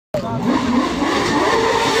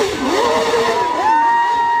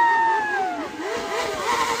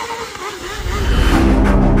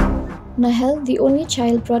Sahel, the only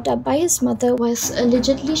child brought up by his mother, was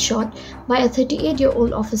allegedly shot by a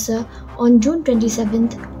 38-year-old officer on June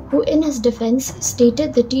 27th, who in his defense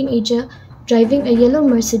stated the teenager driving a yellow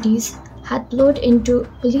Mercedes had plowed into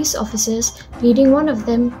police officers, leading one of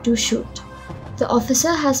them to shoot. The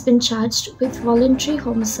officer has been charged with voluntary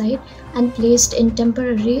homicide and placed in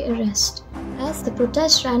temporary arrest. As the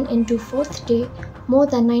protest ran into fourth day, more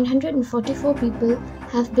than 944 people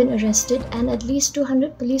have been arrested and at least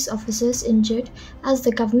 200 police officers injured as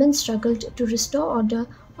the government struggled to restore order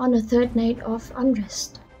on a third night of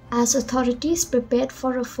unrest. As authorities prepared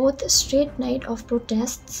for a fourth straight night of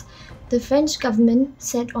protests, the French government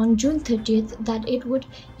said on June 30th that it would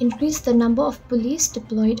increase the number of police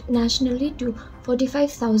deployed nationally to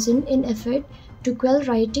 45,000 in effort to quell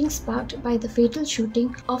rioting sparked by the fatal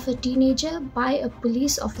shooting of a teenager by a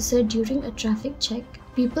police officer during a traffic check.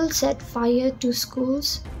 People set fire to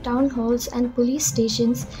schools, town halls, and police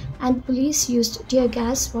stations, and police used tear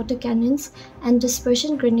gas, water cannons, and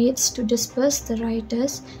dispersion grenades to disperse the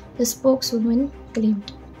rioters, the spokeswoman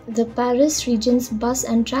claimed. The Paris region's bus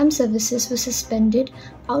and tram services were suspended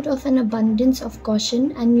out of an abundance of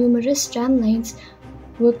caution, and numerous tram lines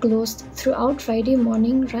were closed throughout Friday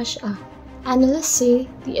morning rush hour. Analysts say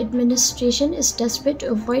the administration is desperate to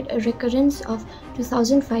avoid a recurrence of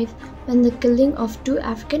 2005 when the killing of two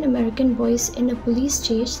African American boys in a police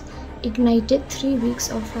chase ignited 3 weeks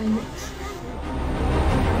of riots.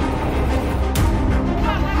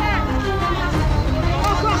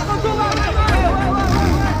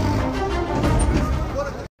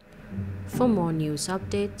 For more news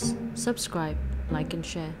updates, subscribe, like and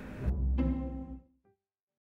share.